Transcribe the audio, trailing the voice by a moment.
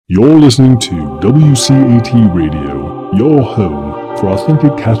You're listening to WCAT Radio, your home for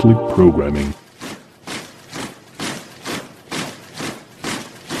authentic Catholic programming.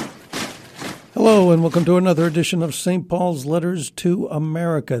 Hello, and welcome to another edition of St. Paul's Letters to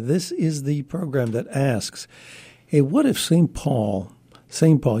America. This is the program that asks, hey, what if St. Paul,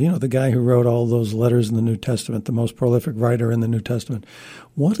 the guy who wrote all those letters in the New Testament, the most prolific writer in the New Testament,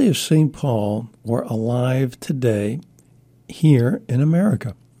 what if St. Paul were alive today here in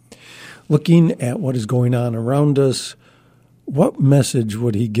America? Looking at what is going on around us, what message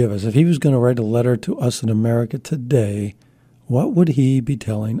would he give us? If he was going to write a letter to us in America today, what would he be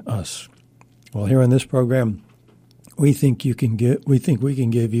telling us? Well, here on this program, we think we can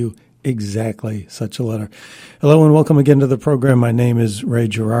give you exactly such a letter. Hello and welcome again to the program. My name is Ray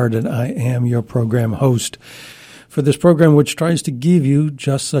Gerard, and I am your program host for this program, which tries to give you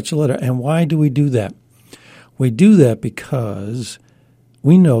just such a letter. And why do we do that? We do that because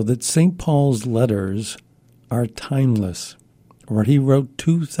we know that St. Paul's letters are timeless. What he wrote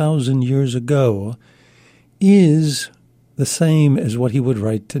 2,000 years ago is the same as what he would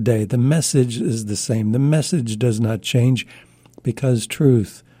write today. The message is the same. The message does not change because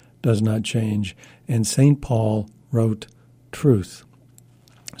truth does not change. And St. Paul wrote truth.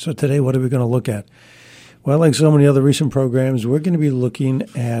 So today, what are we going to look at? Well, like so many other recent programs, we're going to be looking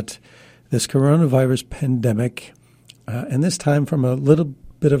at this coronavirus pandemic, and this time from a little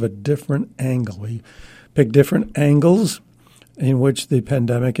bit of a different angle. We pick different angles in which the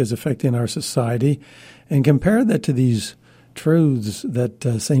pandemic is affecting our society and compare that to these truths that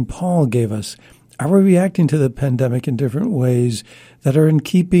St. Paul gave us. Are we reacting to the pandemic in different ways that are in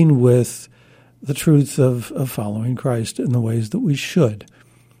keeping with the truth of following Christ in the ways that we should?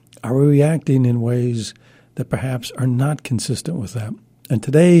 Are we reacting in ways that perhaps are not consistent with that? And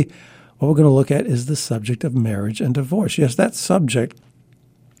today, what we're going to look at is the subject of marriage and divorce. Yes, that subject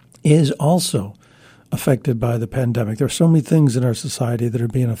is also affected by the pandemic. There are so many things in our society that are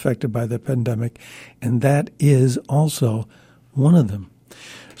being affected by the pandemic, and that is also one of them.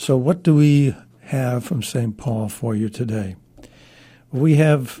 So what do we have from St. Paul for you today? We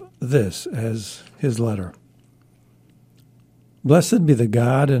have this as his letter. Blessed be the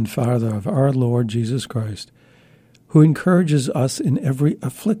God and Father of our Lord Jesus Christ, who encourages us in every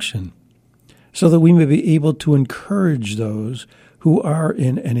affliction, so that we may be able to encourage those who are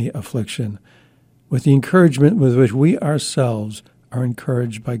in any affliction, with the encouragement with which we ourselves are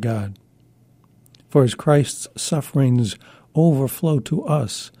encouraged by God. For as Christ's sufferings overflow to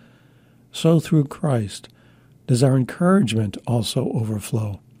us, so through Christ does our encouragement also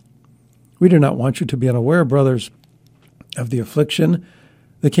overflow. We do not want you to be unaware, brothers, of the affliction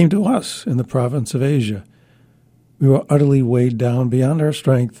that came to us in the province of Asia. We were utterly weighed down beyond our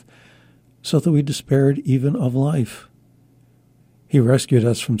strength, so that we despaired even of life. He rescued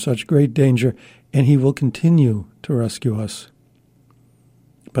us from such great danger, and he will continue to rescue us.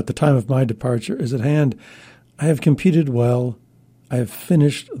 But the time of my departure is at hand. I have competed well. I have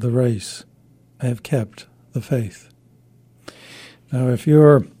finished the race. I have kept the faith. Now, if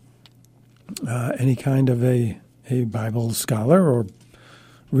you're any kind of a Bible scholar or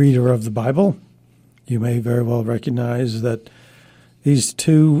reader of the Bible, you may very well recognize that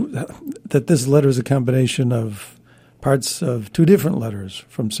this letter is a combination of parts of two different letters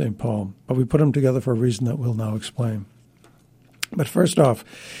from St. Paul, but we put them together for a reason that we'll now explain. But first off,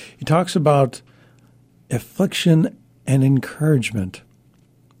 he talks about affliction and encouragement.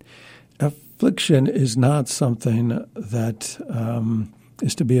 Affliction is not something that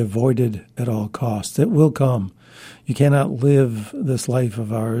is to be avoided at all costs. It will come. You cannot live this life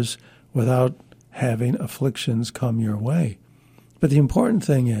of ours without having afflictions come your way. But the important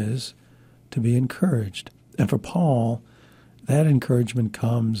thing is to be encouraged. And for Paul, that encouragement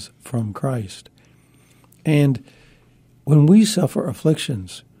comes from Christ. And when we suffer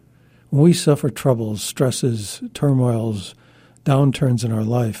afflictions, when we suffer troubles, stresses, turmoils, downturns in our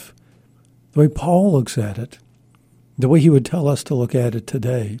life, the way Paul looks at it, the way he would tell us to look at it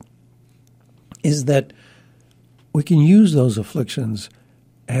today, is that we can use those afflictions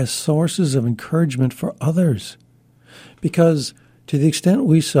as sources of encouragement for others. Because to the extent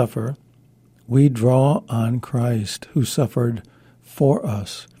we suffer, we draw on Christ, who suffered for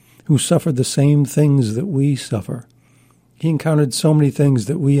us, who suffered the same things that we suffer. He encountered so many things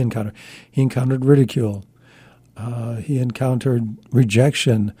that we encounter. He encountered ridicule. He encountered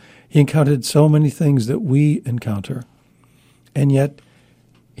rejection. He encountered so many things that we encounter. And yet,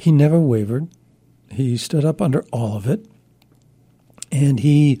 he never wavered. He stood up under all of it. And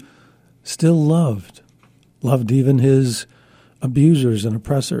he still loved even his abusers and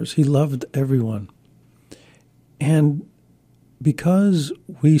oppressors. He loved everyone. And because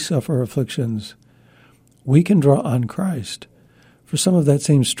we suffer afflictions, we can draw on Christ for some of that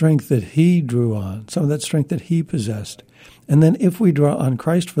same strength that he drew on, some of that strength that he possessed. And then if we draw on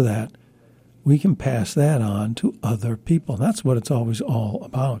Christ for that, we can pass that on to other people. That's what it's always all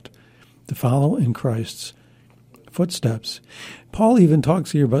about, to follow in Christ's footsteps. Paul even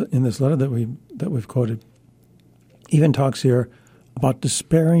talks here about, in this letter that we've quoted, even talks here about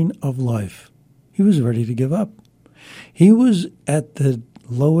despairing of life. He was ready to give up. He was at the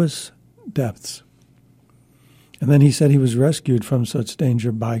lowest depths. And then he said he was rescued from such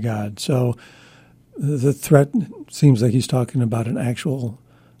danger by God. So the threat seems like he's talking about an actual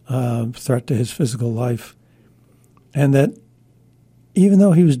threat to his physical life. And that even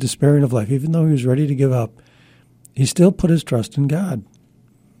though he was despairing of life, even though he was ready to give up, he still put his trust in God.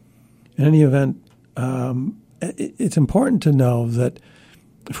 In any event, it's important to know that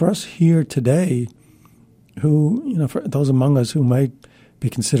for us here today, who, for those among us who might be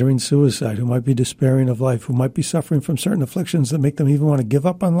considering suicide, who might be despairing of life, who might be suffering from certain afflictions that make them even want to give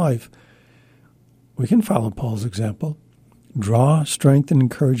up on life, we can follow Paul's example. Draw strength and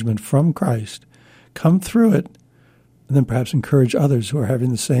encouragement from Christ, come through it, and then perhaps encourage others who are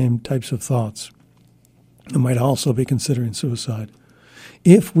having the same types of thoughts, who might also be considering suicide.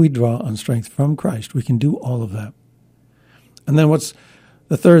 If we draw on strength from Christ, we can do all of that. And then what's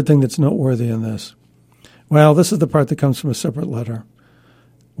the third thing that's noteworthy in this? Well, this is the part that comes from a separate letter,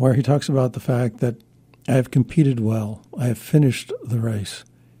 where he talks about the fact that I have competed well, I have finished the race.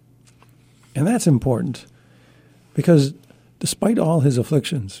 And that's important, because despite all his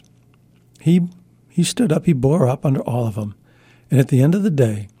afflictions, he stood up, he bore up under all of them. And at the end of the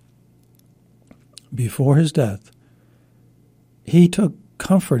day, before his death, he took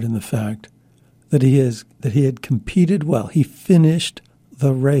comfort in the fact that he had competed well. He finished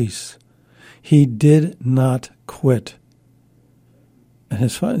the race. He did not quit. And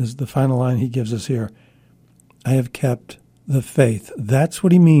the final line he gives us here, I have kept the faith. That's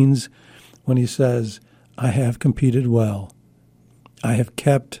what he means when he says, I have competed well. I have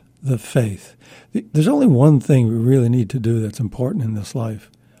kept the faith. There's only one thing we really need to do that's important in this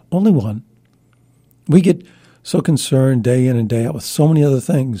life. Only one. We get so concerned day in and day out with so many other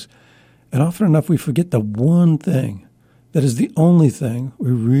things, and often enough we forget the one thing that is the only thing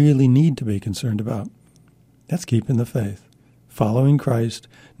we really need to be concerned about. That's keeping the faith, following Christ,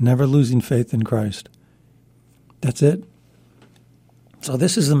 never losing faith in Christ. That's it. So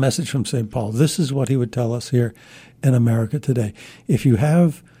this is the message from St. Paul. This is what he would tell us here in America today. If you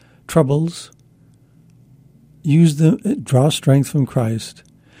have troubles, draw strength from Christ,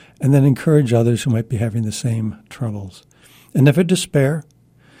 and then encourage others who might be having the same troubles. And never despair.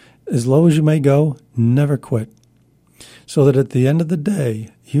 As low as you may go, never quit. So that at the end of the day,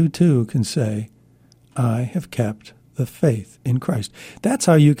 you too can say, I have kept the faith in Christ. That's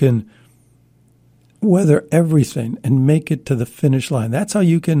how you can weather everything and make it to the finish line. That's how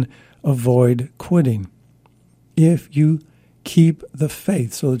you can avoid quitting. If you keep the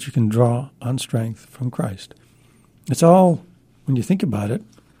faith so that you can draw on strength from Christ. It's all, when you think about it,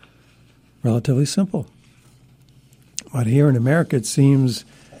 relatively simple. But here in America, it seems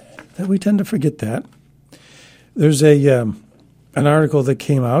that we tend to forget that. There's an article that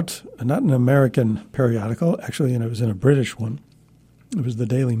came out, not an American periodical, actually, and it was in a British one. It was the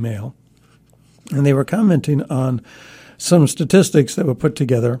Daily Mail. And they were commenting on some statistics that were put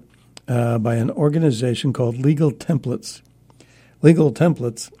together by an organization called Legal Templates. Legal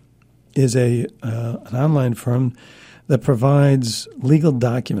Templates is an online firm that provides legal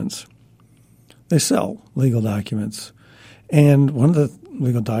documents. They sell legal documents. And one of the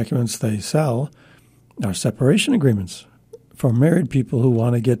legal documents they sell are separation agreements for married people who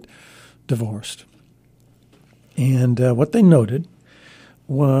want to get divorced. And what they noted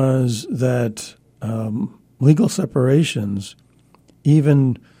was that legal separations,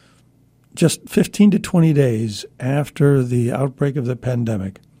 even just 15 to 20 days after the outbreak of the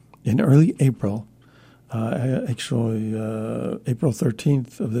pandemic, in early April, April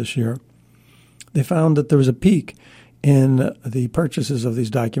 13th of this year, they found that there was a peak in the purchases of these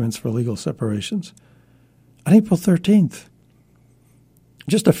documents for legal separations. On April 13th,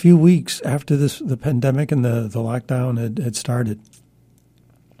 just a few weeks after the pandemic and the lockdown had started.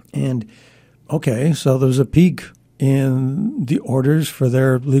 And, okay, so there was a peak in the orders for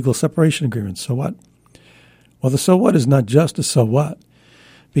their legal separation agreements. So what? Well, the so what is not just a so what,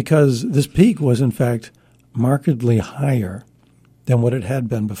 because this peak was, in fact, markedly higher than what it had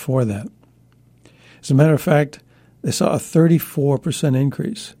been before that. As a matter of fact, they saw a 34%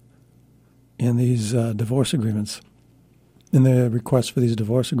 increase in these divorce agreements, in the requests for these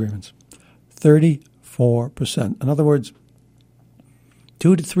divorce agreements. 34%. In other words,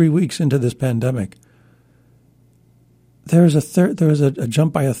 2 to 3 weeks into this pandemic, there was a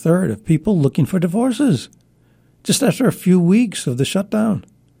jump by a third of people looking for divorces just after a few weeks of the shutdown.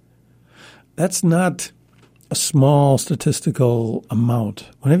 That's not a small statistical amount.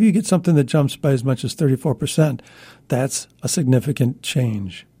 Whenever you get something that jumps by as much as 34%, that's a significant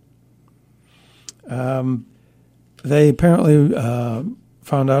change. They apparently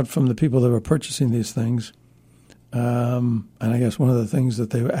found out from the people that were purchasing these things, and I guess one of the things that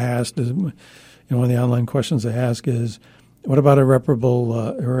they asked is, one of the online questions they ask is, what about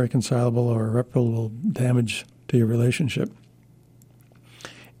irreconcilable or irreparable damage to your relationship?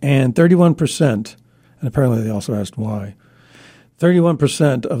 And 31%, and apparently they also asked why,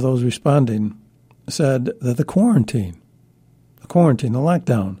 31% of those responding said that the quarantine, the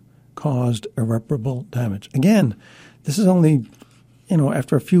lockdown, caused irreparable damage. Again, this is only,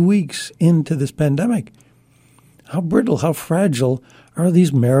 after a few weeks into this pandemic. How brittle, how fragile are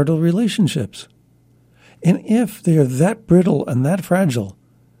these marital relationships? And if they are that brittle and that fragile,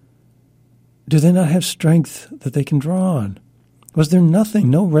 do they not have strength that they can draw on? Was there nothing,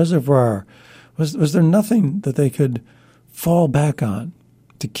 no reservoir? Was there nothing that they could fall back on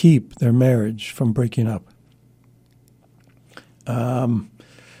to keep their marriage from breaking up?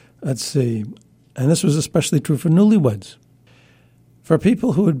 Let's see. And this was especially true for newlyweds. For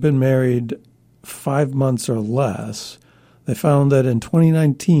people who had been married 5 months or less, they found that in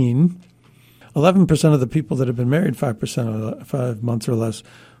 2019, 11% of the people that had been married 5 months or less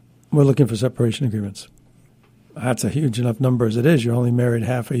were looking for separation agreements. That's a huge enough number as it is. You're only married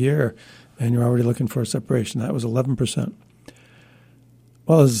half a year, and you're already looking for a separation. That was 11%.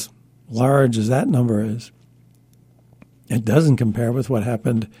 Well, as large as that number is, it doesn't compare with what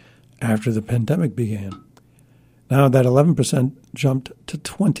happened after the pandemic began. Now that 11% jumped to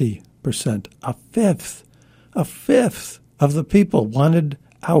 20%. A fifth of the people wanted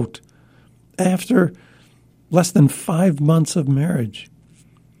out after less than 5 months of marriage.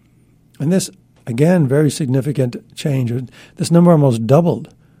 And this, again, very significant change. This number almost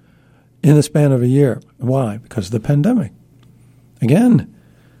doubled in the span of a year. Why? Because of the pandemic. Again,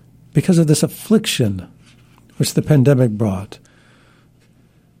 because of this affliction which the pandemic brought.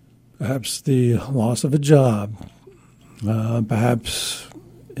 Perhaps the loss of a job, loss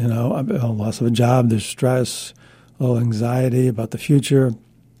of a job, there's stress, a little anxiety about the future.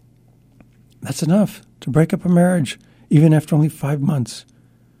 That's enough to break up a marriage, even after only 5 months.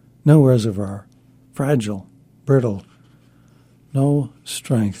 No reservoir, fragile, brittle, no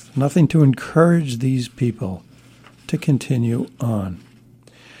strength, nothing to encourage these people to continue on.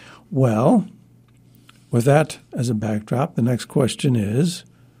 Well, with that as a backdrop, the next question is,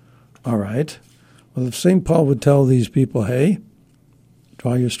 all right, well, if St. Paul would tell these people, hey,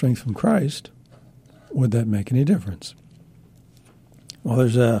 draw your strength from Christ, would that make any difference? Well,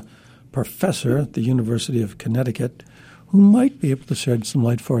 there's a professor at the University of Connecticut who might be able to shed some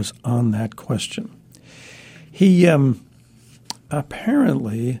light for us on that question. He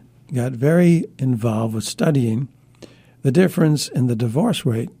apparently got very involved with studying the difference in the divorce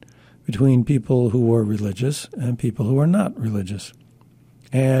rate between people who were religious and people who were not religious.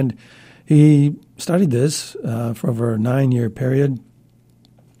 And he studied this for over a 9-year period.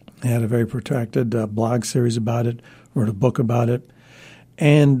 He had a very protracted blog series about it, wrote a book about it.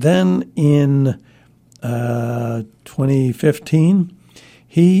 And then in 2015,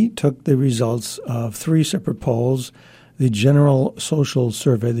 he took the results of 3 separate polls, the General Social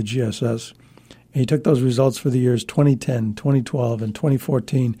Survey, the GSS. And he took those results for the years 2010, 2012, and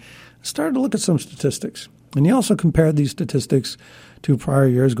 2014, started to look at some statistics. And he also compared these statistics to prior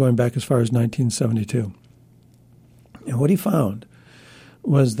years going back as far as 1972. And what he found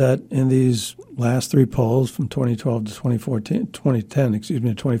was that in these last 3 polls from 2012 to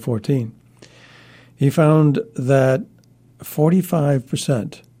 2014, he found that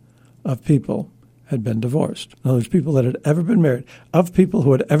 45% of people had been divorced. In other words, people that had ever been married. Of people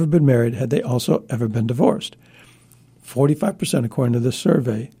who had ever been married, had they also ever been divorced? 45%, according to this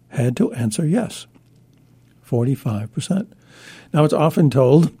survey, had to answer yes. 45%. Now, it's often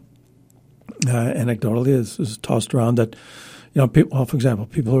told, anecdotally, this is tossed around that, people, for example,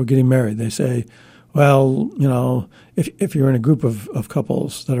 people who are getting married, they say, well, if you're in a group of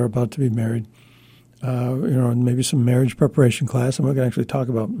couples that are about to be married, maybe some marriage preparation class, and we're going to actually talk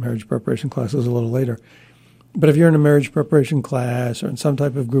about marriage preparation classes a little later. But if you're in a marriage preparation class or in some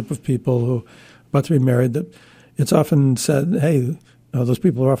type of group of people who are about to be married, that it's often said, hey, those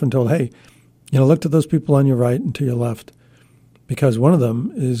people are often told, hey, look to those people on your right and to your left, because one of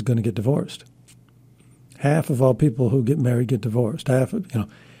them is going to get divorced. Half of all people who get married get divorced. And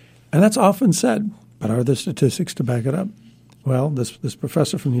that's often said, but are there statistics to back it up? Well, this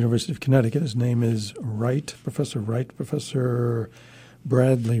professor from the University of Connecticut, his name is Wright, Professor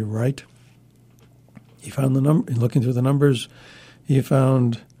Bradley Wright. He found the number, looking through the numbers, he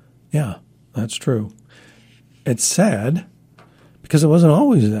found, yeah, that's true. It's sad because it wasn't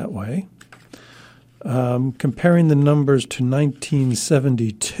always that way. Comparing the numbers to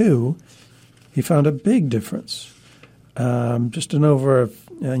 1972, he found a big difference. Just in over a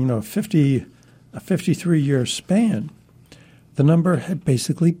 53-year span, the number had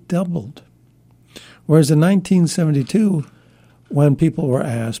basically doubled. Whereas in 1972, when people were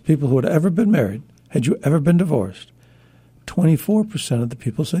asked, people who had ever been married, had you ever been divorced? 24% of the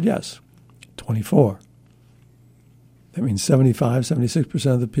people said yes. 24. That means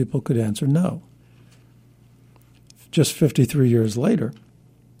 76% of the people could answer no. Just 53 years later,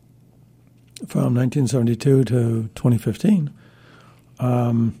 from 1972 to 2015,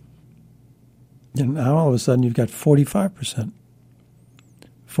 and now all of a sudden you've got 45%.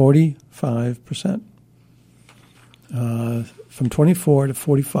 45%. From 24 to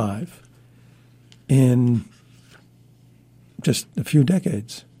 45 in just a few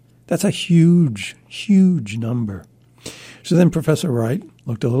decades. That's a huge, huge number. So then Professor Wright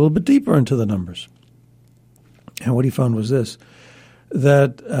looked a little bit deeper into the numbers. And what he found was this,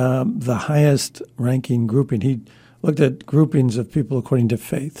 that the highest ranking grouping, he looked at groupings of people according to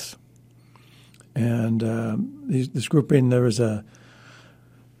faiths. And this grouping, there was a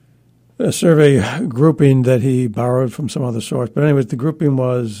survey grouping that he borrowed from some other source. But anyways, the grouping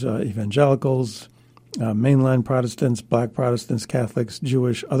was evangelicals, mainline Protestants, black Protestants, Catholics,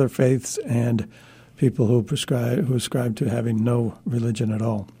 Jewish, other faiths, and people who ascribe to having no religion at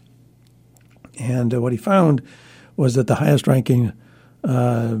all. And what he found was that the highest ranking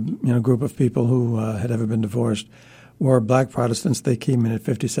group of people who had ever been divorced were black Protestants. They came in at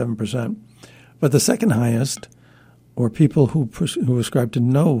 57%. But the second highest were people who ascribed to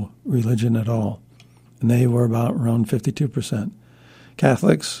no religion at all, and they were around 52%.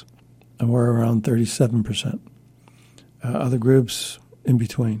 Catholics were around 37%. Other groups in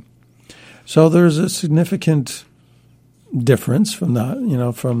between. So there's a significant difference from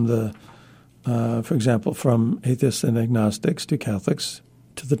for example, from atheists and agnostics to Catholics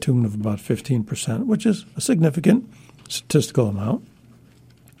to the tune of about 15%, which is a significant statistical amount.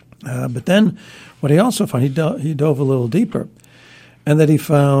 But then what he also found, he dove a little deeper, and that he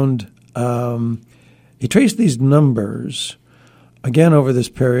found, he traced these numbers, again, over this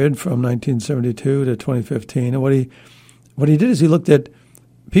period from 1972 to 2015. And what he did is he looked at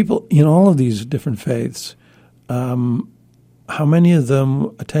people in all of these different faiths, how many of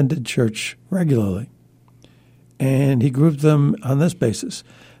them attended church regularly. And he grouped them on this basis.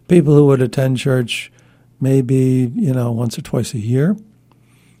 People who would attend church maybe, once or twice a year.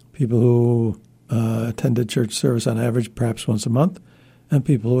 People who attended church service on average perhaps once a month. And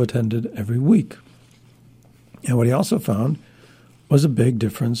people who attended every week. And what he also found was a big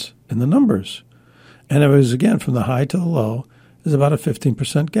difference in the numbers. And it was, again, from the high to the low, there's about a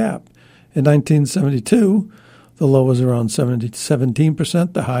 15% gap. In 1972, the low was around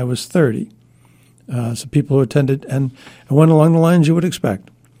 17%, the high was 30%. So people who attended, and it went along the lines you would expect.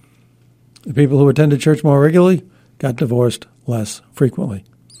 The people who attended church more regularly got divorced less frequently.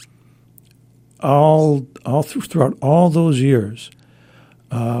 Throughout all those years,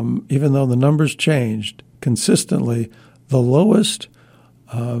 even though the numbers changed, consistently, the lowest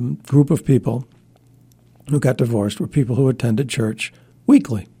group of people who got divorced were people who attended church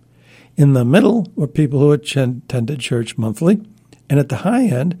weekly. In the middle were people who attended church monthly, and at the high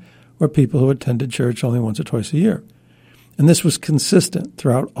end were people who attended church only once or twice a year. And this was consistent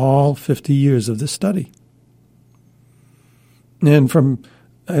throughout all 50 years of this study. And from,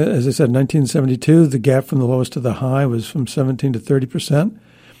 as I said, 1972, the gap from the lowest to the high was from 17 to 30%.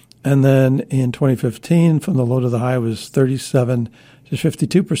 And then in 2015, from the low to the high was 37 to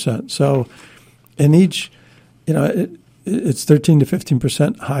 52%. So in each, it's 13 to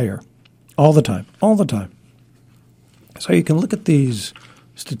 15% higher all the time. So you can look at these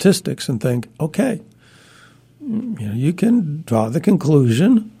statistics and think, okay, you can draw the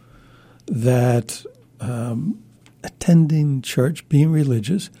conclusion that attending church, being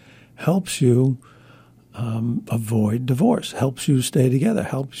religious, helps you avoid divorce, helps you stay together,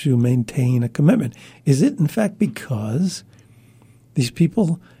 helps you maintain a commitment. Is it, in fact, because these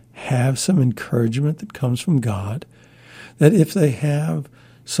people have some encouragement that comes from God, that if they have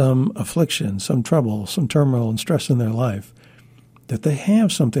some affliction, some trouble, some turmoil and stress in their life, that they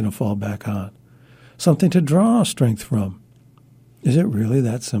have something to fall back on, something to draw strength from? Is it really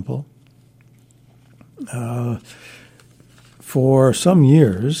that simple? For some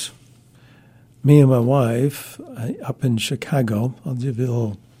years, me and my wife up in Chicago. I'll give you a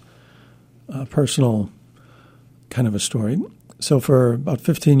little personal kind of a story. So for about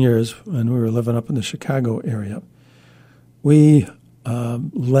 15 years, when we were living up in the Chicago area, we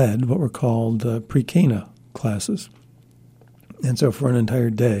led what were called pre-Cana classes. And so for an entire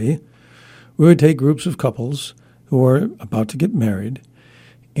day, we would take groups of couples who were about to get married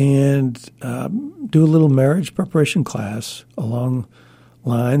and do a little marriage preparation class along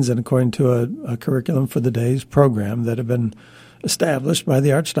lines and according to a curriculum for the day's program that had been established by the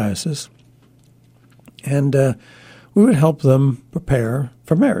Archdiocese. And we would help them prepare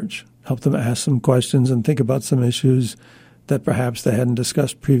for marriage, help them ask some questions and think about some issues that perhaps they hadn't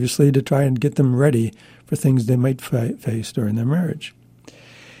discussed previously to try and get them ready for things they might face during their marriage.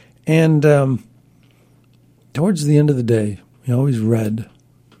 And towards the end of the day, we always read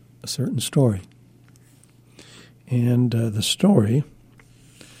a certain story. And the story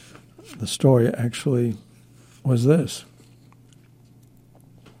actually was this.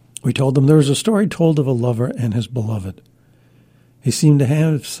 We told them there was a story told of a lover and his beloved. He seemed to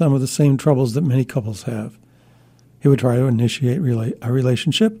have some of the same troubles that many couples have. He would try to initiate a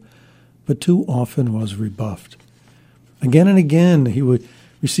relationship, but too often was rebuffed. Again and again, he would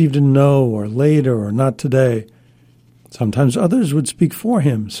receive a no or later or not today. Sometimes others would speak for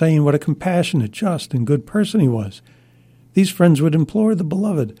him, saying what a compassionate, just, and good person he was. These friends would implore the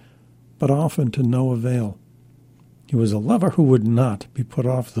beloved, but often to no avail. He was a lover who would not be put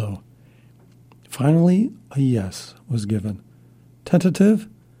off, though. Finally, a yes was given. Tentative,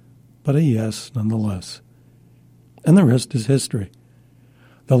 but a yes nonetheless. And the rest is history.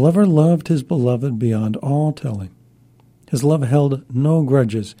 The lover loved his beloved beyond all telling. His love held no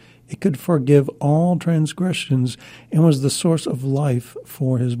grudges. It could forgive all transgressions and was the source of life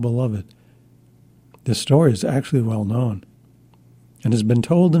for his beloved. This story is actually well known and has been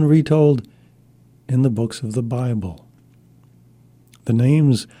told and retold in the books of the Bible. The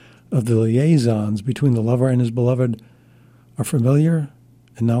names of the liaisons between the lover and his beloved are familiar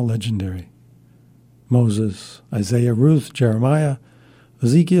and now legendary. Moses, Isaiah, Ruth, Jeremiah,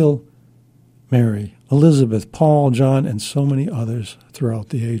 Ezekiel, Mary, Elizabeth, Paul, John, and so many others throughout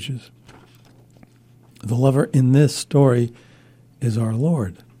the ages. The lover in this story is our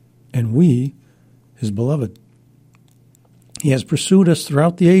Lord, and we, his beloved. He has pursued us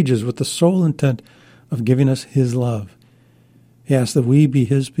throughout the ages with the sole intent of giving us his love. He asks that we be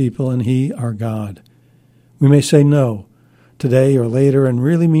his people and he our God. We may say no, today or later, and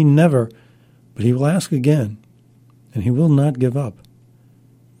really mean never, but he will ask again, and he will not give up.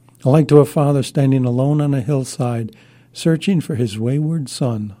 Like to a father standing alone on a hillside, searching for his wayward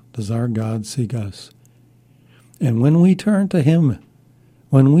son, does our God seek us. And when we turn to him,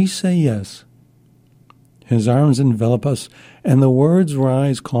 when we say yes, his arms envelop us, and the words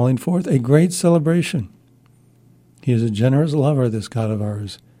rise, calling forth a great celebration. He is a generous lover, this God of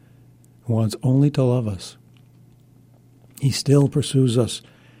ours, who wants only to love us. He still pursues us.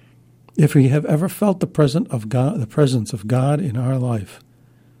 If we have ever felt the presence of God in our life,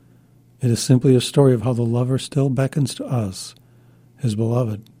 it is simply a story of how the lover still beckons to us, his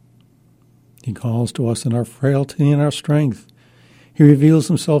beloved. He calls to us in our frailty and our strength. He reveals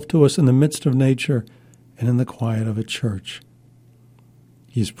himself to us in the midst of nature and in the quiet of a church.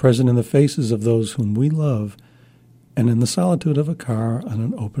 He is present in the faces of those whom we love and in the solitude of a car on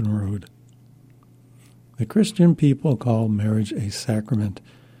an open road. The Christian people call marriage a sacrament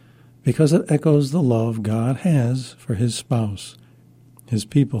because it echoes the love God has for his spouse, his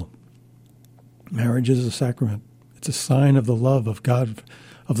people. Marriage is a sacrament. It's a sign of the love of God,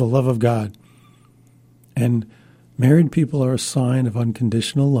 And married people are a sign of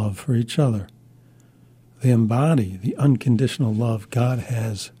unconditional love for each other. They embody the unconditional love God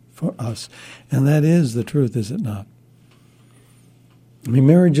has for us. And that is the truth, is it not? I mean,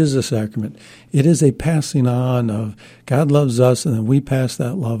 marriage is a sacrament. It is a passing on of God loves us, and then we pass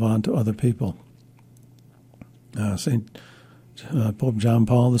that love on to other people. Pope John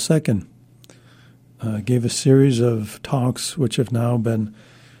Paul II gave a series of talks which have now been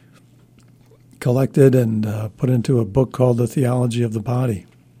collected and put into a book called The Theology of the Body.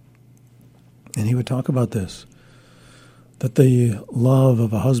 And he would talk about this, that the love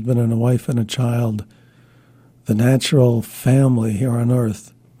of a husband and a wife and a child, the natural family here on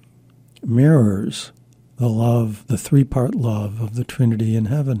earth, mirrors the love, the three-part love of the Trinity in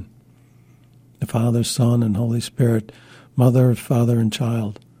heaven. The Father, Son, and Holy Spirit, mother, father, and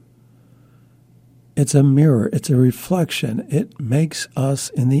child. It's a mirror. It's a reflection. It makes us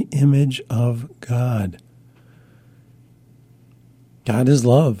in the image of God. God is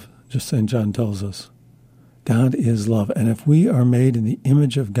love, just St. John tells us. God is love. And if we are made in the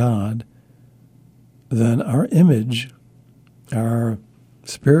image of God, then our image, our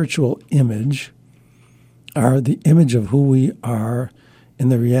spiritual image, the image of who we are in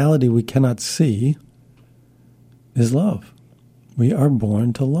the reality we cannot see, is love. We are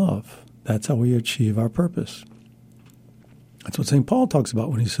born to love. That's how we achieve our purpose. That's what St. Paul talks about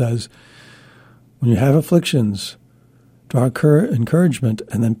when he says, when you have afflictions, draw encouragement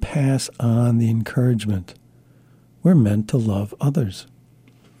and then pass on the encouragement. We're meant to love others.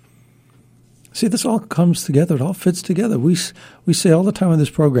 See, this all comes together. It all fits together. We say all the time on this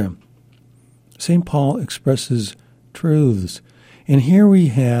program, St. Paul expresses truths. And here we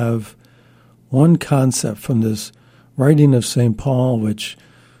have one concept from this writing of St. Paul, which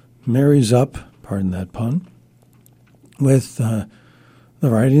marries up, pardon that pun, with the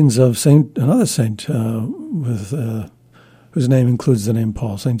writings of another saint, whose name includes the name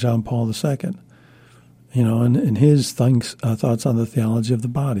Paul, St. John Paul II. And his thoughts on the theology of the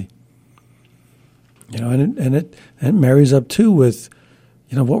body. And it marries up too with,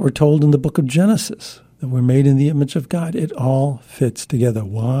 what we're told in the book of Genesis, that we're made in the image of God. It all fits together.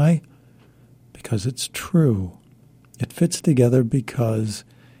 Why? Because it's true. It fits together because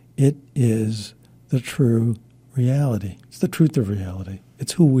it is the true reality. It's the truth of reality.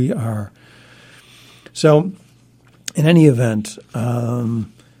 It's who we are. So, in any event,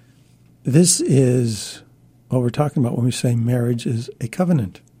 this is what we're talking about when we say marriage is a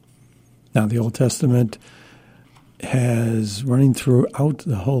covenant. Now, the Old Testament has running throughout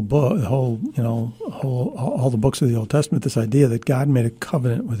the whole book, all the books of the Old Testament, this idea that God made a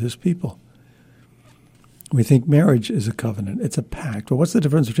covenant with his people. We think marriage is a covenant. It's a pact. Well, what's the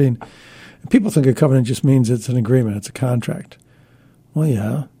difference between, people think a covenant just means it's an agreement, it's a contract. Well,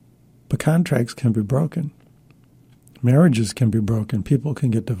 yeah, but contracts can be broken. Marriages can be broken. People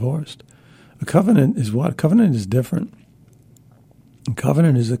can get divorced. A covenant is what? A covenant is different. A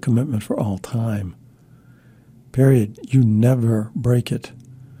covenant is a commitment for all time. Period. You never break it.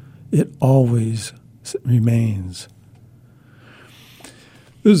 It always remains.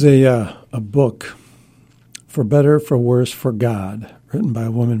 There's a book, For Better, For Worse, For God, written by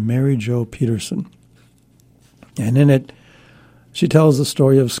a woman, Mary Jo Peterson. And in it, she tells the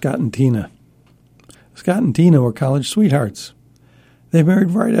story of Scott and Tina. Scott and Tina were college sweethearts. They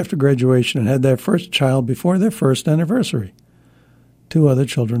married right after graduation and had their first child before their first anniversary. 2 other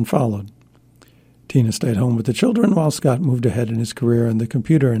children followed. Tina stayed home with the children while Scott moved ahead in his career in the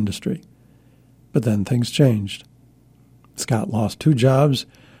computer industry. But then things changed. Scott lost 2 jobs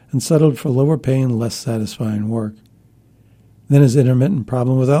and settled for lower pay and less satisfying work. Then his intermittent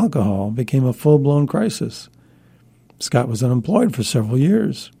problem with alcohol became a full-blown crisis. Scott was unemployed for several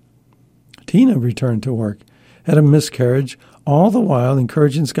years. Tina returned to work, had a miscarriage, all the while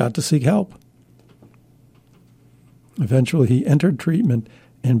encouraging Scott to seek help. Eventually, he entered treatment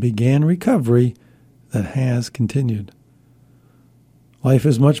and began recovery that has continued. Life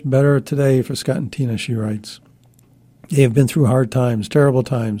is much better today for Scott and Tina, she writes. They have been through hard times, terrible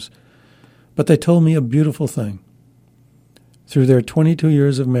times, but they told me a beautiful thing. Through their 22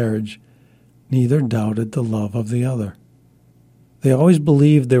 years of marriage, neither doubted the love of the other. They always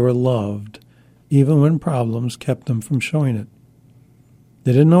believed they were loved, even when problems kept them from showing it.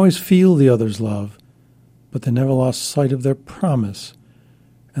 They didn't always feel the other's love, but they never lost sight of their promise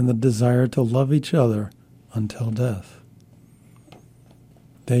and the desire to love each other until death.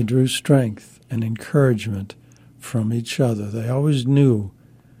 They drew strength and encouragement from each other. They always knew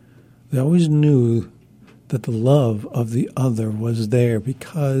that the love of the other was there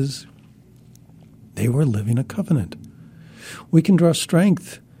because they were living a covenant. We can draw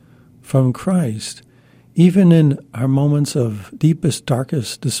strength from Christ even in our moments of deepest,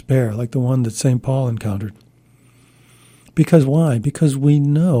 darkest despair, like the one that St. Paul encountered. Because why? Because we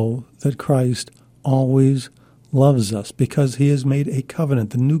know that Christ always loves us, because he has made a covenant,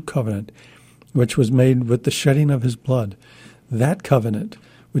 the new covenant, which was made with the shedding of his blood. That covenant,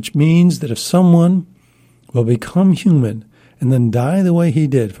 which means that if someone will become human and then die the way he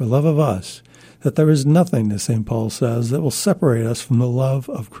did for love of us, that there is nothing, as St. Paul says, that will separate us from the love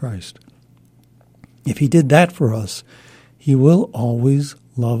of Christ. If he did that for us, he will always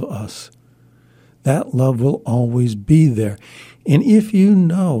love us. That love will always be there. And if you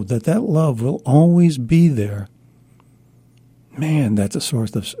know that that love will always be there, man, that's a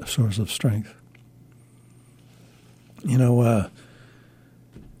source of strength. You know,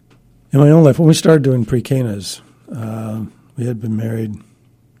 in my own life, when we started doing pre-Canas, we had been married,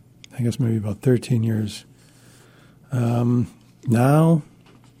 I guess maybe about 13 years. Now,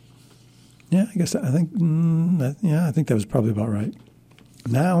 yeah, I think that was probably about right.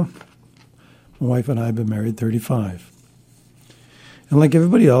 Now, my wife and I have been married 35. And like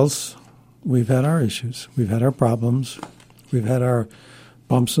everybody else, we've had our issues. We've had our problems. We've had our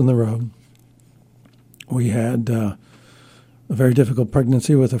bumps in the road. We had a very difficult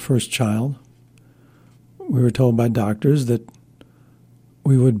pregnancy with a first child. We were told by doctors that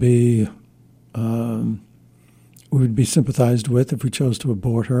we would be sympathized with if we chose to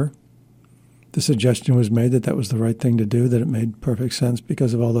abort her. The suggestion was made that that was the right thing to do, that it made perfect sense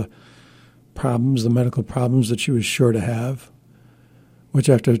because of all the problems, the medical problems that she was sure to have, which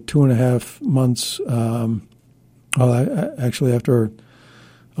after 2.5 months, actually after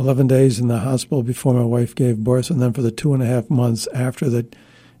 11 days in the hospital before my wife gave birth, and then for the 2.5 months after that,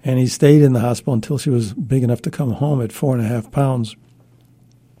 Annie stayed in the hospital until she was big enough to come home at 4.5 pounds.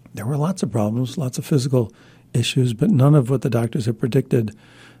 There were lots of problems, lots of physical issues, but none of what the doctors had predicted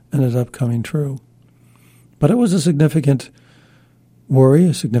ended up coming true. But it was a significant worry,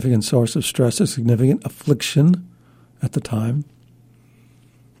 a significant source of stress, a significant affliction at the time.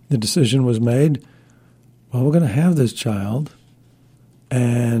 The decision was made, well, we're going to have this child,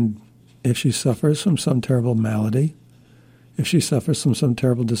 and if she suffers from some terrible malady, if she suffers from some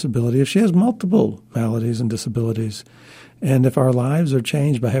terrible disability, if she has multiple maladies and disabilities, and if our lives are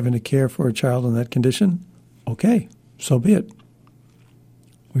changed by having to care for a child in that condition, okay, so be it.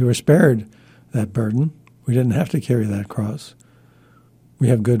 We were spared that burden. We didn't have to carry that cross. We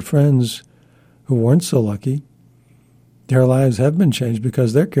have good friends who weren't so lucky. Their lives have been changed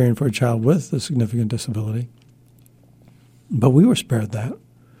because they're caring for a child with a significant disability. But we were spared that.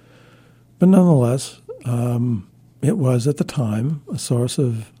 But nonetheless, it was at the time a source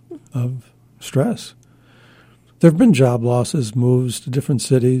of stress. There have been job losses, moves to different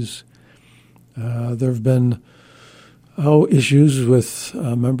cities. There have been issues with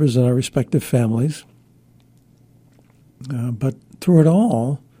members in our respective families. But through it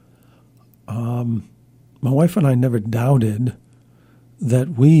all, my wife and I never doubted that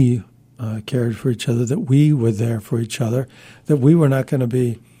we cared for each other, that we were there for each other, that we were not going to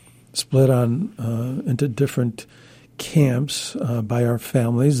be split on into different camps by our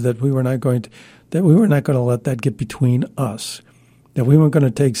families, that we were not going to let that get between us, that we weren't going to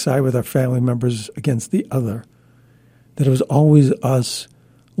take side with our family members against the other, that it was always us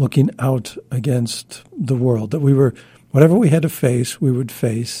looking out against the world, that we were, whatever we had to face, we would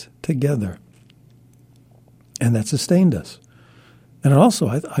face together. And that sustained us. And it also,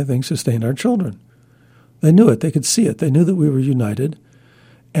 I think, sustained our children. They knew it. They could see it. They knew that we were united.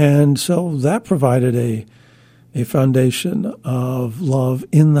 And so that provided a foundation of love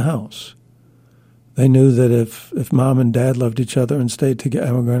in the house. They knew that if mom and dad loved each other and stayed together,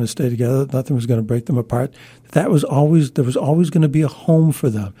 and were going to stay together, nothing was going to break them apart. There was always going to be a home for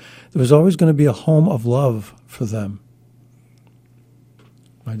them. There was always going to be a home of love for them.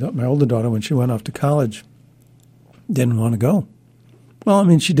 My older daughter, when she went off to college, didn't want to go. Well, I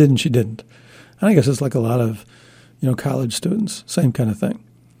mean, she did and she didn't. And I guess it's like a lot of, college students, same kind of thing.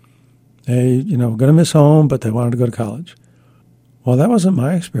 They, were going to miss home, but they wanted to go to college. Well, that wasn't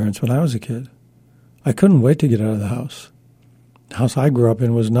my experience when I was a kid. I couldn't wait to get out of the house. The house I grew up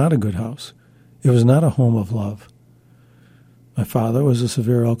in was not a good house. It was not a home of love. My father was a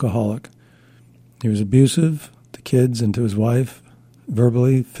severe alcoholic. He was abusive to kids and to his wife,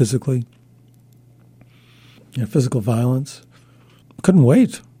 verbally, physically. Physical violence. Couldn't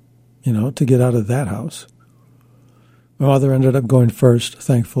wait, to get out of that house. My mother ended up going first,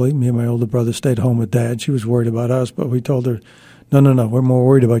 thankfully. Me and my older brother stayed home with Dad. She was worried about us, but we told her, no, we're more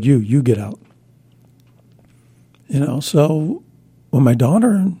worried about you. You get out. So when my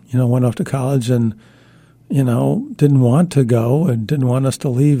daughter, went off to college and, didn't want to go and didn't want us to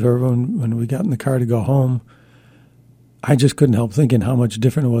leave her when we got in the car to go home, I just couldn't help thinking how much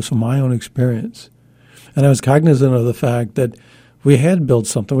different it was from my own experience. And I was cognizant of the fact that we had built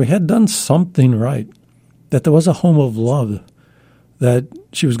something. We had done something right, that there was a home of love that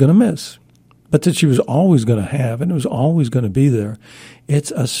she was going to miss, but that she was always going to have, and it was always going to be there.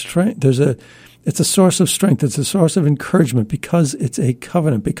 It's a strength. It's a source of strength. It's a source of encouragement because it's a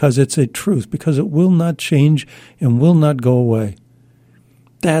covenant, because it's a truth, because it will not change and will not go away.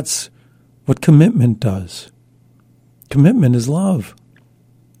 That's what commitment does. Commitment is love.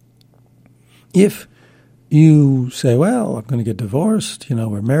 If you say, well, I'm going to get divorced,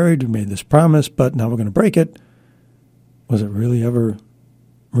 we're married, we made this promise, but now we're going to break it. Was it really ever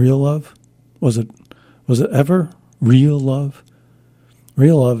real love? Was it ever real love?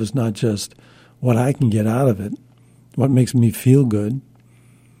 Real love is not just what I can get out of it, what makes me feel good.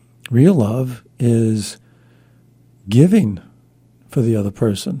 Real love is giving for the other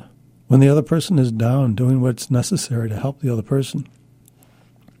person. When the other person is down, doing what's necessary to help the other person.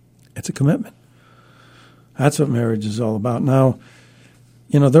 It's a commitment. That's what marriage is all about. Now,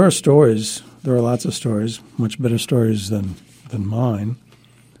 There are stories, there are lots of stories, much better stories than mine,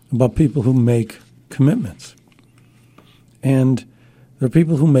 about people who make commitments. And there are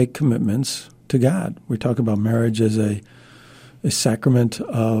people who make commitments to God. We talk about marriage as a sacrament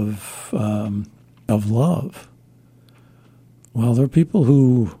of love. Well, there are people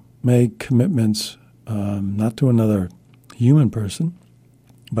who make commitments not to another human person,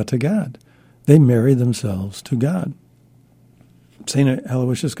 but to God. They marry themselves to God. St.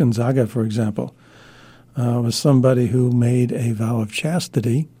 Aloysius Gonzaga, for example, was somebody who made a vow of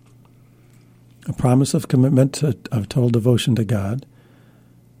chastity, a promise of commitment of total devotion to God,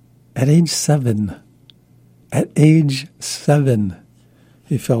 at age 7. At age 7,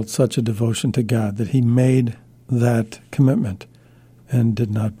 he felt such a devotion to God that he made that commitment and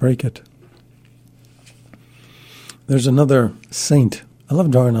did not break it. There's another saint. I love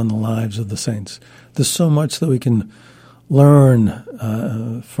drawing on the lives of the saints. There's so much that we can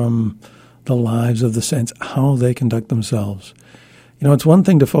learn from the lives of the saints, how they conduct themselves. It's one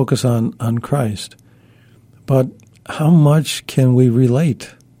thing to focus on Christ, but how much can we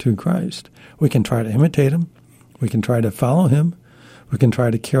relate to Christ? We can try to imitate him. We can try to follow him. We can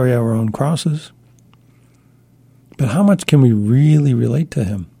try to carry our own crosses. But how much can we really relate to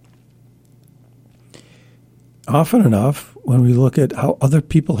him? Often enough, when we look at how other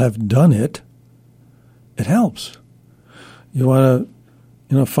people have done it, it helps. You want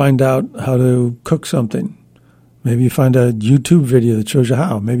to, find out how to cook something. Maybe you find a YouTube video that shows you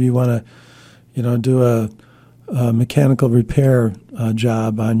how. Maybe you want to, do a mechanical repair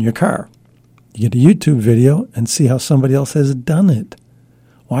job on your car. You get a YouTube video and see how somebody else has done it.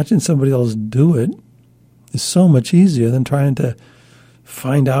 Watching somebody else do it is so much easier than trying to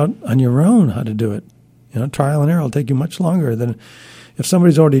find out on your own how to do it. Trial and error will take you much longer than if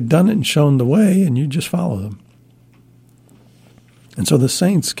somebody's already done it and shown the way and you just follow them. And so the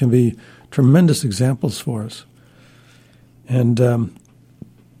saints can be tremendous examples for us. And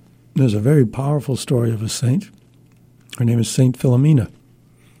there's a very powerful story of a saint. Her name is Saint Philomena.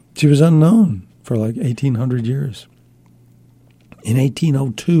 She was unknown for like 1,800 years. In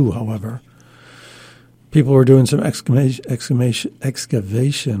 1802, however, people were doing some excavation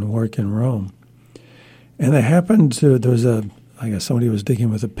work in Rome. And somebody was digging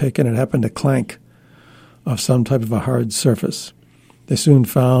with a pick, and it happened to clank off some type of a hard surface. They soon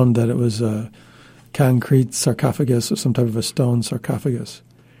found that it was a concrete sarcophagus or some type of a stone sarcophagus.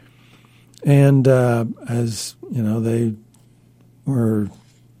 And as they were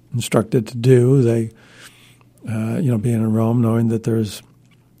instructed to do, they, being in Rome, knowing that there's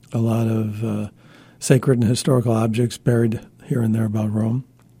a lot of sacred and historical objects buried here and there about Rome,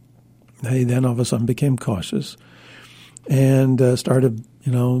 they then all of a sudden became cautious and started,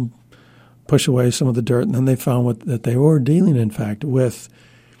 push away some of the dirt. And then they found that they were dealing, in fact, with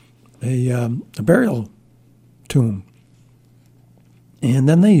a burial tomb. And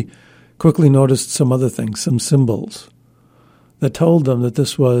then they quickly noticed some other things, some symbols that told them that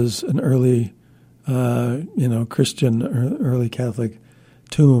this was an early, Christian, early Catholic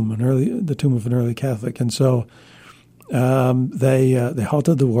tomb, the tomb of an early Catholic. And so they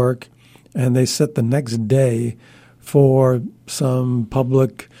halted the work, and they set the next day for some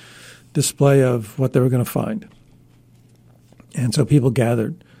public display of what they were going to find. And so people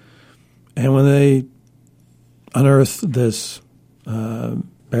gathered. And when they unearthed this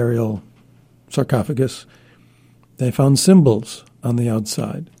burial sarcophagus, they found symbols on the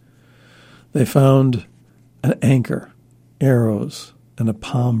outside. They found an anchor, arrows, and a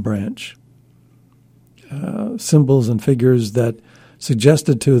palm branch. Symbols and figures that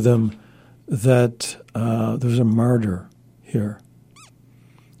suggested to them that there was a martyr here.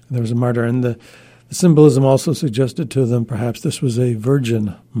 There was a martyr, and the symbolism also suggested to them perhaps this was a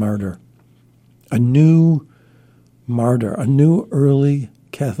virgin martyr, a new martyr, a new early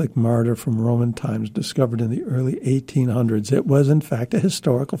Catholic martyr from Roman times discovered in the early 1800s. It was, in fact, a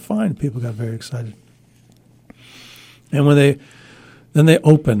historical find. People got very excited. And when they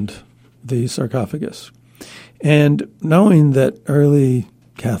opened the sarcophagus, and knowing that early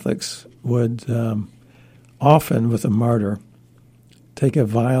Catholics would often, with a martyr, take a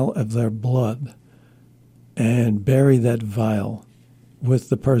vial of their blood and bury that vial with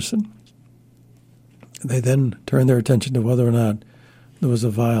the person. They then turned their attention to whether or not there was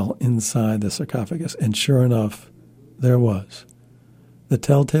a vial inside the sarcophagus. And sure enough, there was. The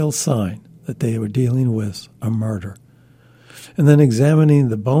telltale sign that they were dealing with a murder. And then examining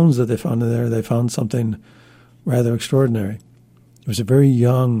the bones that they found in there, they found something rather extraordinary. It was a very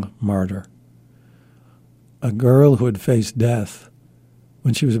young martyr, a girl who had faced death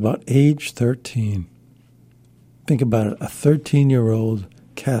when she was about age 13. Think about it, a 13-year-old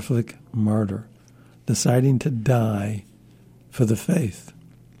Catholic martyr, deciding to die for the faith.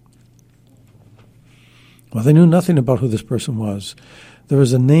 Well, they knew nothing about who this person was. There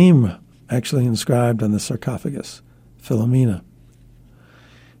was a name actually inscribed on the sarcophagus, Philomena.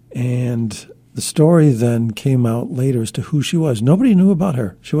 And the story then came out later as to who she was. Nobody knew about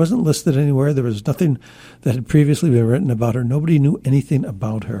her. She wasn't listed anywhere. There was nothing that had previously been written about her. Nobody knew anything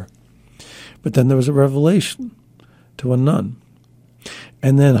about her. But then there was a revelation to a nun.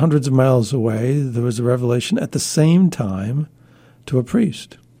 And then hundreds of miles away, there was a revelation at the same time to a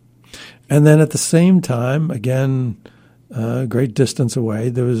priest. And then at the same time, again, a great distance away,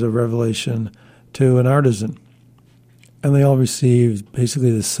 there was a revelation to an artisan. And they all received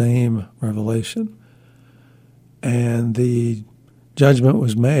basically the same revelation. And the judgment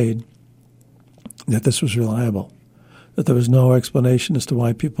was made that this was reliable, that there was no explanation as to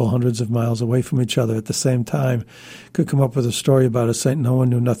why people hundreds of miles away from each other at the same time could come up with a story about a saint no one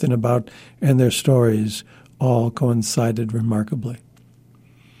knew nothing about, and their stories all coincided remarkably.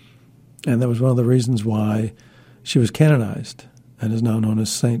 And that was one of the reasons why she was canonized and is now known as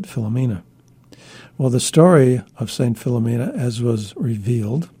Saint Philomena. Well, the story of Saint Philomena, as was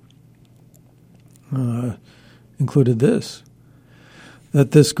revealed, included this,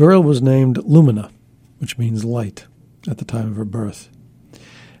 that this girl was named Lumina, which means light, at the time of her birth.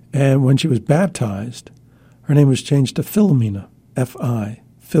 And when she was baptized, her name was changed to Philomena, F-I,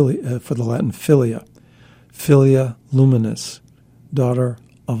 for the Latin filia, filia luminis, daughter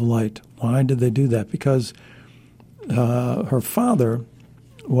of light. Why did they do that? Because her father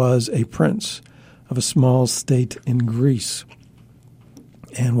was a prince of a small state in Greece.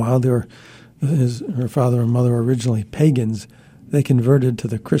 And while her father and mother were originally pagans, they converted to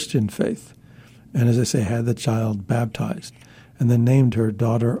the Christian faith. And as I say, had the child baptized and then named her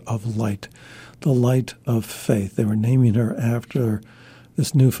Daughter of Light, the light of faith. They were naming her after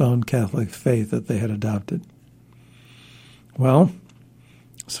this newfound Catholic faith that they had adopted. Well,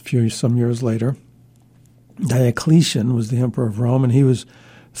 some years later, Diocletian was the emperor of Rome, and he was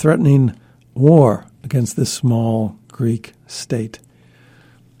threatening war against this small Greek state.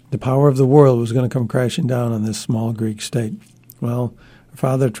 The power of the world was going to come crashing down on this small Greek state. Well, her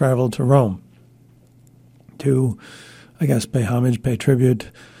father traveled to Rome to, I guess, pay homage, pay tribute,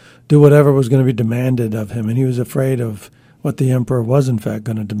 do whatever was going to be demanded of him, and he was afraid of what the emperor was, in fact,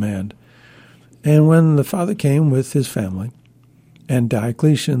 going to demand. And when the father came with his family, and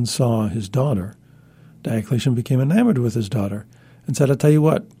Diocletian saw his daughter, Diocletian became enamored with his daughter and said, I'll tell you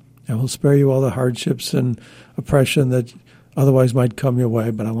what, I will spare you all the hardships and oppression that otherwise might come your way,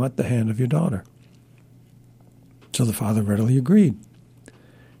 but I want the hand of your daughter. So the father readily agreed.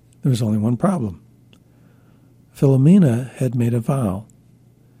 There was only one problem. Philomena had made a vow.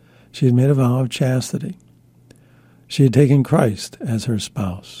 She had made a vow of chastity. She had taken Christ as her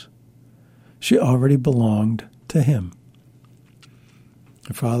spouse. She already belonged to him.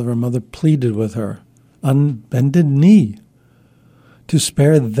 Her father and mother pleaded with her on bended knee to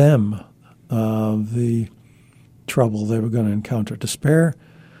spare them the trouble they were going to encounter, to spare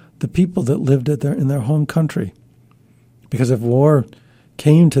the people that lived in their home country. Because if war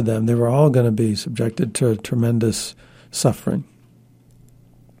came to them, they were all going to be subjected to tremendous suffering.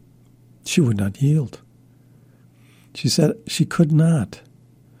 She would not yield. She said she could not.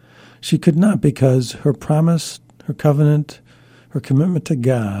 She could not because her promise, her covenant, her commitment to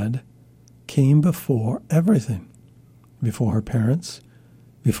God came before everything. Before her parents,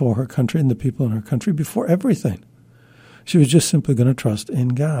 before her country and the people in her country, before everything. She was just simply going to trust in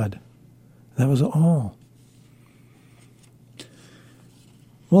God. That was all.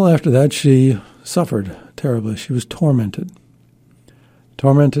 Well, after that, she suffered terribly. She was tormented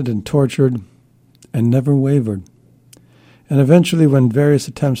and tortured, and never wavered. And eventually, when various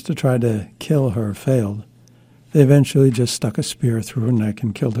attempts to try to kill her failed, they eventually just stuck a spear through her neck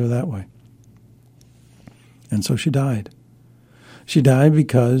and killed her that way. And so she died. She died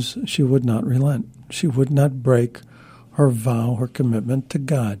because she would not relent. She would not break her vow, her commitment to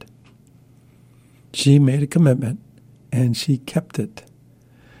God. She made a commitment, and she kept it.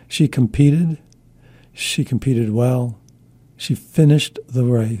 She competed well. She finished the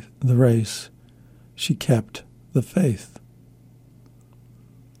race. She kept the faith.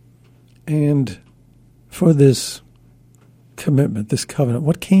 And for this commitment, this covenant,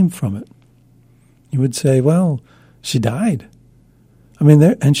 what came from it? You would say, well, she died. I mean,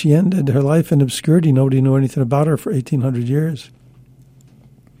 and she ended her life in obscurity. Nobody knew anything about her for 1,800 years.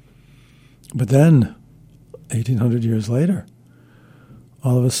 But then, 1,800 years later,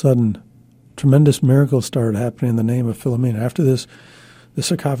 all of a sudden, tremendous miracles started happening in the name of Philomena. After this, the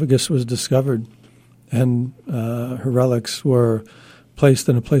sarcophagus was discovered, and her relics were placed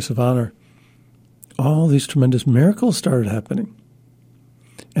in a place of honor, all these tremendous miracles started happening.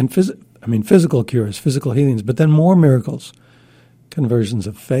 And physical cures, physical healings, but then more miracles, conversions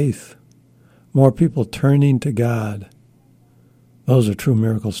of faith, more people turning to God. Those are true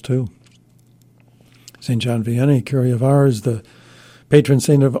miracles too. St. John Vianney, Curé of Ars, the patron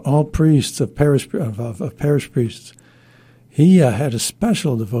saint of all priests, of parish priests, he had a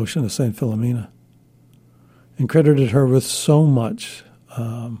special devotion to St. Philomena and credited her with so much.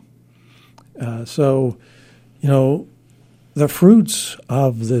 The fruits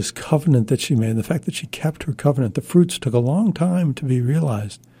of this covenant that she made, the fact that she kept her covenant, the fruits took a long time to be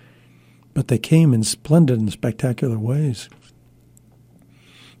realized, but they came in splendid and spectacular ways.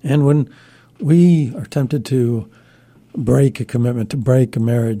 And when we are tempted to break a commitment, to break a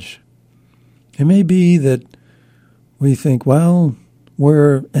marriage, it may be that we think, well,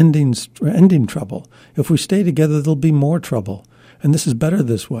 we're ending trouble. If we stay together, there'll be more trouble, and this is better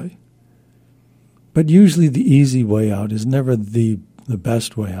this way. But usually the easy way out is never the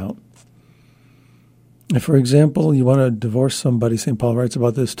best way out. If, for example, you want to divorce somebody, St. Paul writes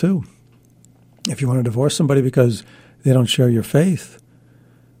about this too. If you want to divorce somebody because they don't share your faith,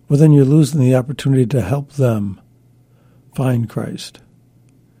 well, then you're losing the opportunity to help them find Christ.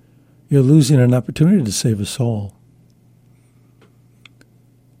 You're losing an opportunity to save a soul.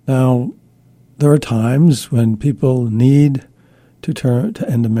 Now, there are times when people need to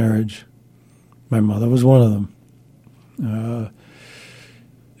end a marriage. My mother was one of them.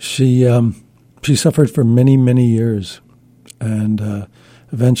 She suffered for many, many years. And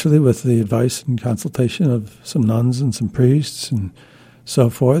eventually, with the advice and consultation of some nuns and some priests and so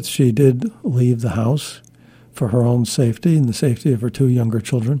forth, she did leave the house for her own safety and the safety of her two younger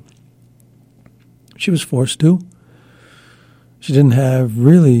children. She was forced to. She didn't have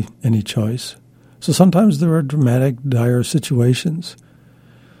really any choice. So sometimes there are dramatic, dire situations.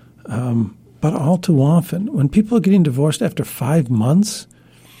 But all too often, when people are getting divorced after 5 months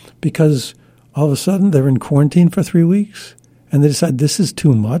because all of a sudden they're in quarantine for 3 weeks and they decide this is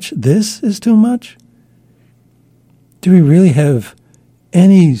too much, do we really have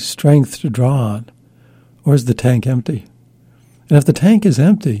any strength to draw on, or is the tank empty? And if the tank is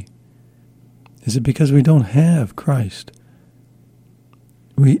empty, is it because we don't have Christ?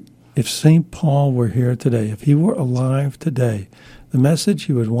 If St. Paul were here today, if he were alive today, the message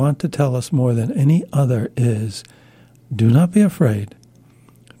he would want to tell us more than any other is, do not be afraid.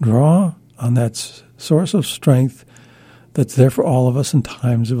 Draw on that source of strength that's there for all of us in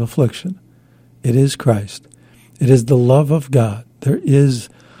times of affliction. It is Christ. It is the love of God. There is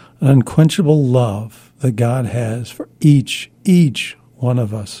an unquenchable love that God has for each one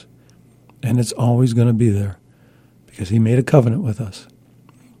of us. And it's always going to be there because he made a covenant with us.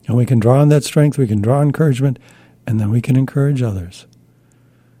 And we can draw on that strength, we can draw encouragement, and then we can encourage others.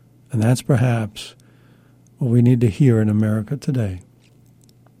 And that's perhaps what we need to hear in America today.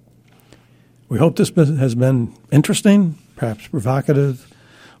 We hope this has been interesting, perhaps provocative.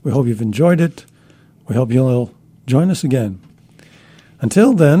 We hope you've enjoyed it. We hope you'll join us again.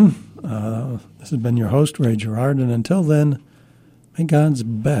 Until then, this has been your host, Ray Gerard, and until then, may God's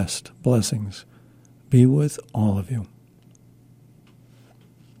best blessings be with all of you.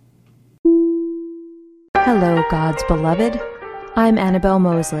 Hello, God's beloved. I'm Annabelle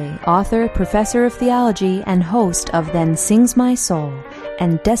Mosley, author, professor of theology, and host of Then Sings My Soul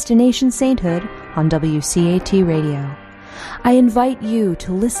and Destination Sainthood on WCAT Radio. I invite you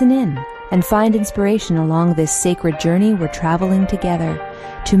to listen in and find inspiration along this sacred journey we're traveling together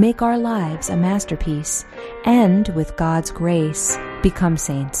to make our lives a masterpiece and, with God's grace, become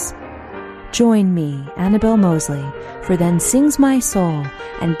saints. Join me, Annabelle Mosley, for Then Sings My Soul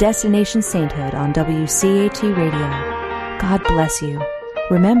and Destination Sainthood on WCAT Radio. God bless you.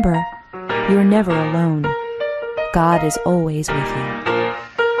 Remember, you're never alone. God is always with you.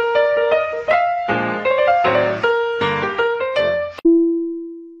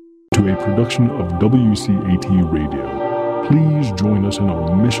 To a production of WCAT Radio, please join us in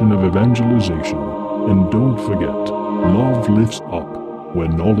our mission of evangelization. And don't forget, love lifts up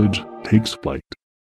when knowledge takes flight.